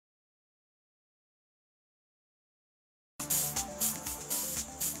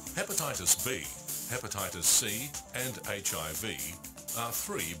Hepatitis B, hepatitis C and HIV are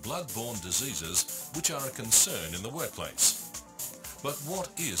three blood-borne diseases which are a concern in the workplace. But what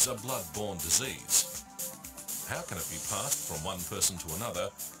is a blood-borne disease? How can it be passed from one person to another?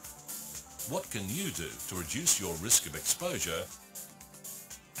 What can you do to reduce your risk of exposure?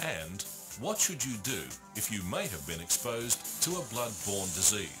 And what should you do if you may have been exposed to a blood-borne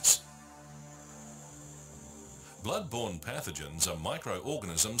disease? Blood-borne pathogens are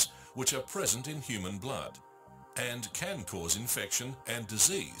microorganisms which are present in human blood and can cause infection and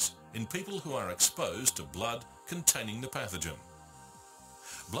disease in people who are exposed to blood containing the pathogen.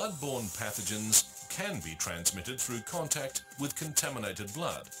 Blood-borne pathogens can be transmitted through contact with contaminated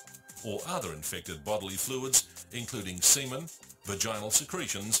blood or other infected bodily fluids, including semen, vaginal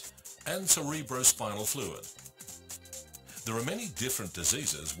secretions, and cerebrospinal fluid. There are many different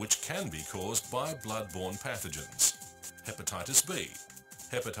diseases which can be caused by blood-borne pathogens. Hepatitis B,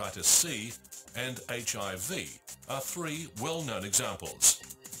 hepatitis C, and HIV are three well-known examples.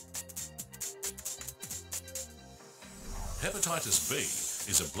 Hepatitis B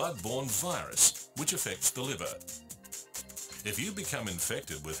is a blood-borne virus which affects the liver. If you become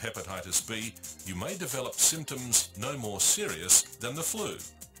infected with hepatitis B, you may develop symptoms no more serious than the flu.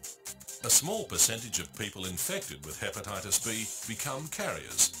 A small percentage of people infected with hepatitis B become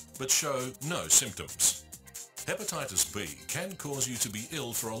carriers, but show no symptoms. Hepatitis B can cause you to be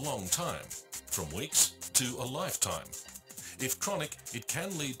ill for a long time, from weeks to a lifetime. If chronic, it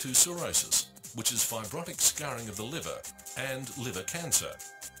can lead to cirrhosis, which is fibrotic scarring of the liver, and liver cancer.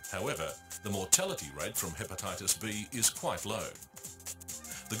 However, the mortality rate from hepatitis B is quite low.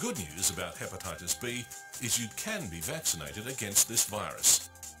 The good news about hepatitis B is you can be vaccinated against this virus,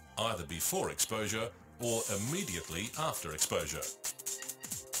 either before exposure or immediately after exposure.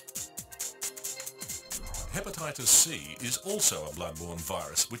 Hepatitis C is also a blood-borne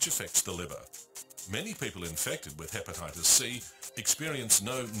virus which affects the liver. Many people infected with hepatitis C experience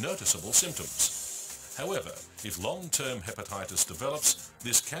no noticeable symptoms. However, if long-term hepatitis develops,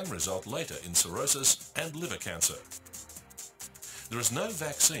 this can result later in cirrhosis and liver cancer. There is no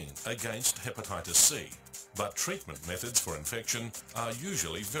vaccine against hepatitis C, but treatment methods for infection are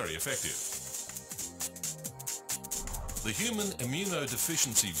usually very effective. The human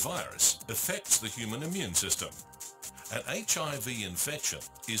immunodeficiency virus affects the human immune system. An HIV infection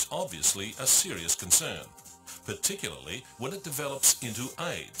is obviously a serious concern, particularly when it develops into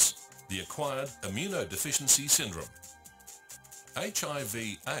AIDS, the acquired immunodeficiency syndrome.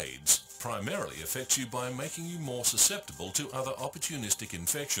 HIV/AIDS primarily affects you by making you more susceptible to other opportunistic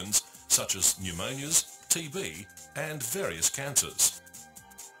infections such as pneumonias, TB, and various cancers.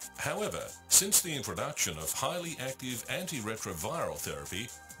 However, since the introduction of highly active antiretroviral therapy,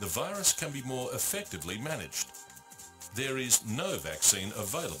 the virus can be more effectively managed. There is no vaccine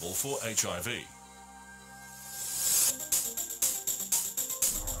available for HIV.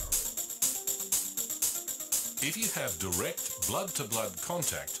 If you have direct blood-to-blood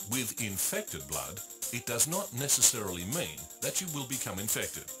contact with infected blood, it does not necessarily mean that you will become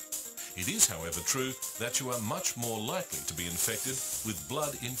infected. It is, however, true that you are much more likely to be infected with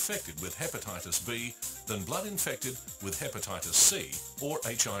blood infected with hepatitis B than blood infected with hepatitis C or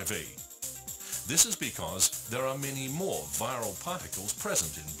HIV. This is because there are many more viral particles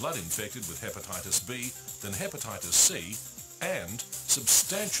present in blood infected with hepatitis B than hepatitis C, and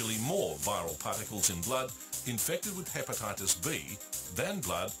substantially more viral particles in blood infected with hepatitis B than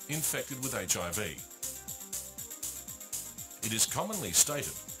blood infected with HIV. It is commonly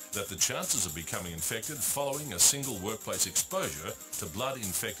stated that the chances of becoming infected following a single workplace exposure to blood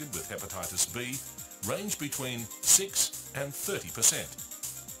infected with hepatitis B range between 6 and 30%.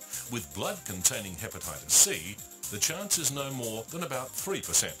 With blood containing hepatitis C, the chance is no more than about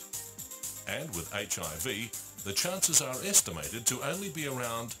 3%. And with HIV, the chances are estimated to only be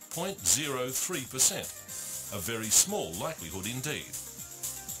around 0.03%, a very small likelihood indeed.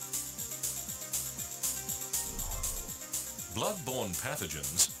 Blood-borne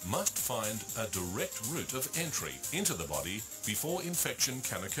pathogens must find a direct route of entry into the body before infection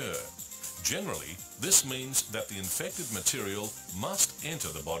can occur. Generally, this means that the infected material must enter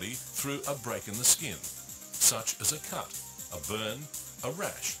the body through a break in the skin, such as a cut, a burn, a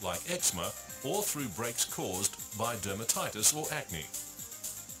rash like eczema, or through breaks caused by dermatitis or acne.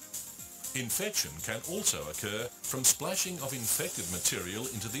 Infection can also occur from splashing of infected material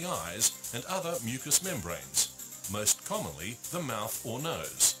into the eyes and other mucous membranes, most commonly the mouth or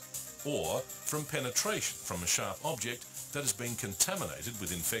nose, or from penetration from a sharp object that has been contaminated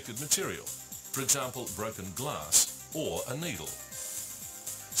with infected material, for example broken glass or a needle.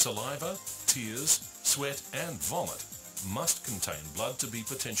 Saliva, tears, sweat and vomit must contain blood to be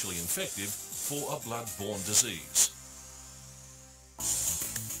potentially infective for a blood-borne disease.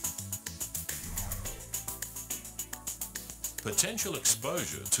 Potential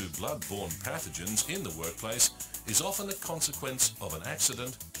exposure to blood-borne pathogens in the workplace is often a consequence of an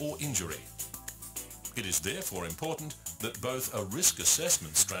accident or injury. It is therefore important that both a risk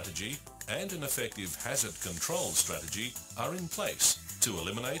assessment strategy and an effective hazard control strategy are in place to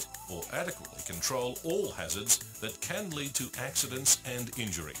eliminate or adequately control all hazards that can lead to accidents and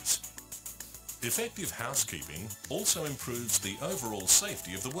injuries. Effective housekeeping also improves the overall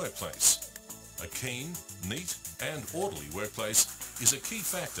safety of the workplace. A keen, neat and orderly workplace is a key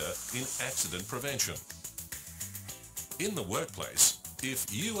factor in accident prevention. In the workplace, if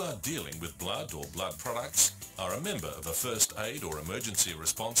you are dealing with blood or blood products, are a member of a first aid or emergency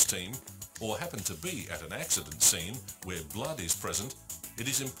response team, or happen to be at an accident scene where blood is present, it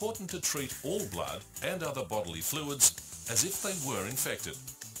is important to treat all blood and other bodily fluids as if they were infected.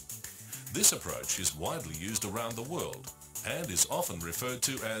 This approach is widely used around the world and is often referred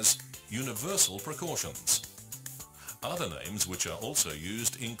to as universal precautions. Other names which are also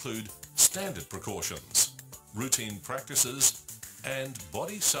used include standard precautions, routine practices, and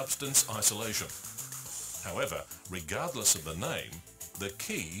body substance isolation. However, regardless of the name, the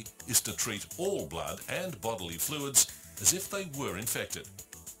key is to treat all blood and bodily fluids as if they were infected.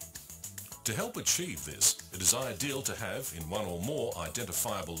 To help achieve this, it is ideal to have, in one or more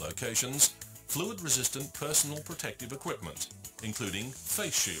identifiable locations, fluid-resistant personal protective equipment, including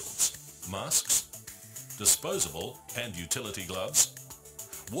face shields, masks, disposable and utility gloves,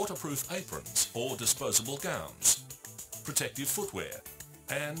 waterproof aprons or disposable gowns, protective footwear,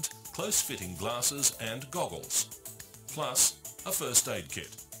 and close-fitting glasses and goggles, plus a first aid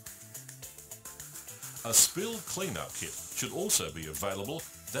kit. A spill cleanup kit should also be available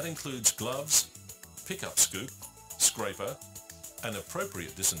that includes gloves, pickup scoop, scraper, an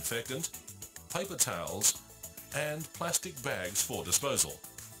appropriate disinfectant, paper towels, and plastic bags for disposal.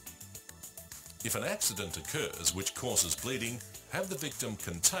 If an accident occurs which causes bleeding, have the victim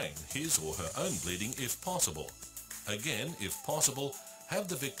contain his or her own bleeding if possible. Again, if possible, have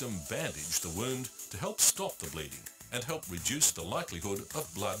the victim bandage the wound to help stop the bleeding and help reduce the likelihood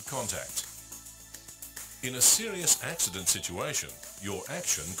of blood contact. In a serious accident situation, your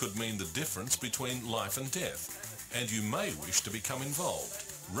action could mean the difference between life and death, and you may wish to become involved,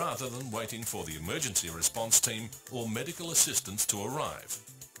 rather than waiting for the emergency response team or medical assistance to arrive.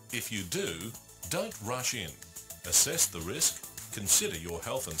 If you do, don't rush in. Assess the risk, consider your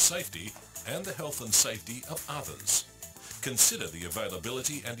health and safety, and the health and safety of others. Consider the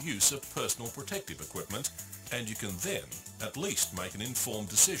availability and use of personal protective equipment, and you can then at least make an informed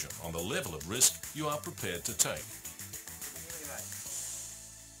decision on the level of risk you are prepared to take.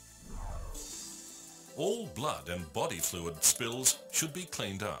 All blood and body fluid spills should be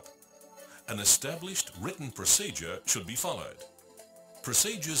cleaned up. An established written procedure should be followed.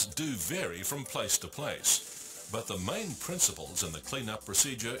 Procedures do vary from place to place, but the main principles in the cleanup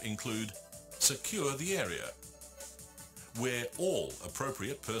procedure include: secure the area, wear all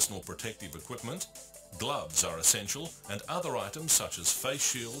appropriate personal protective equipment, gloves are essential, and other items such as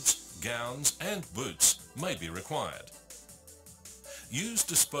face shields, gowns and boots may be required. Use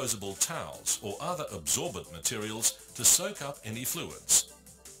disposable towels or other absorbent materials to soak up any fluids.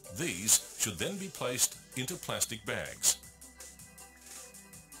 These should then be placed into plastic bags.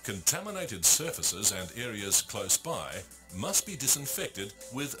 Contaminated surfaces and areas close by must be disinfected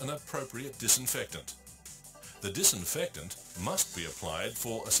with an appropriate disinfectant. The disinfectant must be applied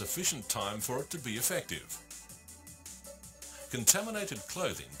for a sufficient time for it to be effective. Contaminated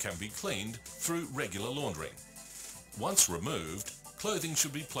clothing can be cleaned through regular laundering. Once removed, clothing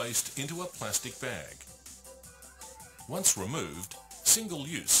should be placed into a plastic bag. Once removed,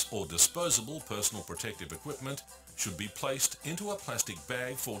 single-use or disposable personal protective equipment should be placed into a plastic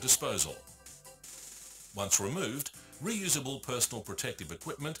bag for disposal. Once removed, reusable personal protective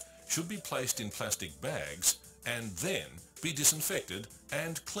equipment should be placed in plastic bags and then be disinfected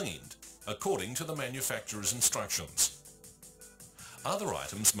and cleaned according to the manufacturer's instructions. Other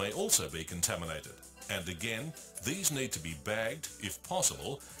items may also be contaminated, and again, these need to be bagged if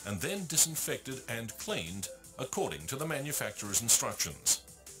possible and then disinfected and cleaned according to the manufacturer's instructions.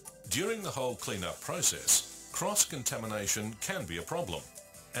 During the whole cleanup process, cross-contamination can be a problem,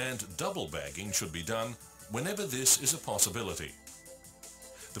 and double bagging should be done whenever this is a possibility.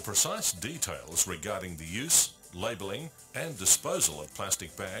 The precise details regarding the use, labelling and disposal of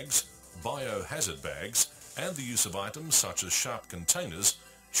plastic bags, biohazard bags and the use of items such as sharp containers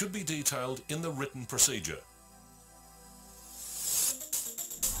should be detailed in the written procedure.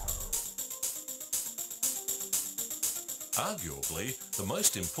 Arguably, the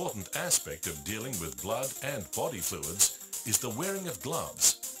most important aspect of dealing with blood and body fluids is the wearing of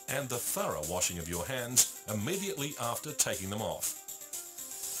gloves and the thorough washing of your hands immediately after taking them off.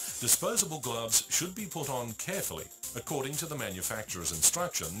 Disposable gloves should be put on carefully according to the manufacturer's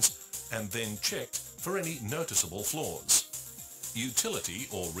instructions and then checked for any noticeable flaws. Utility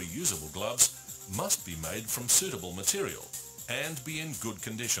or reusable gloves must be made from suitable material and be in good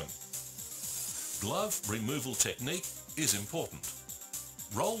condition. Glove removal technique is important.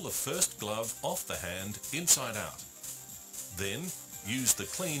 Roll the first glove off the hand inside out. Then use the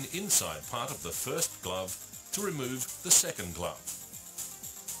clean inside part of the first glove to remove the second glove.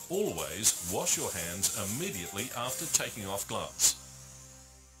 Always wash your hands immediately after taking off gloves.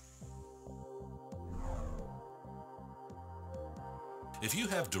 If you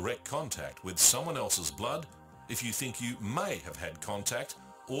have direct contact with someone else's blood, if you think you may have had contact,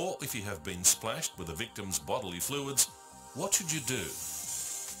 or if you have been splashed with a victim's bodily fluids, what should you do?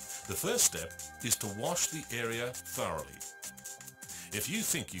 The first step is to wash the area thoroughly. If you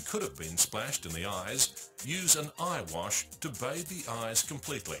think you could have been splashed in the eyes, use an eye wash to bathe the eyes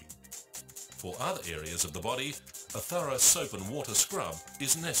completely. For other areas of the body, a thorough soap and water scrub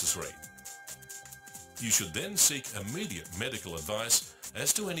is necessary. You should then seek immediate medical advice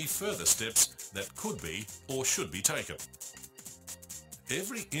as to any further steps that could be or should be taken.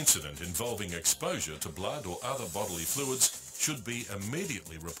 Every incident involving exposure to blood or other bodily fluids should be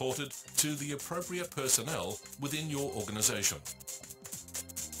immediately reported to the appropriate personnel within your organisation.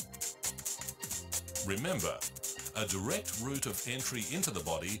 Remember, a direct route of entry into the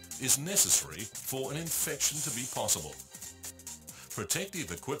body is necessary for an infection to be possible.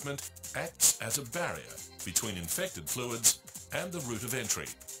 Protective equipment acts as a barrier between infected fluids and the route of entry.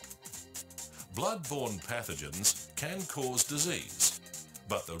 Bloodborne pathogens can cause disease,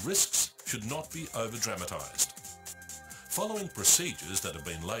 but the risks should not be over-dramatised. Following procedures that have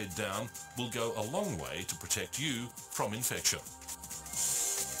been laid down will go a long way to protect you from infection.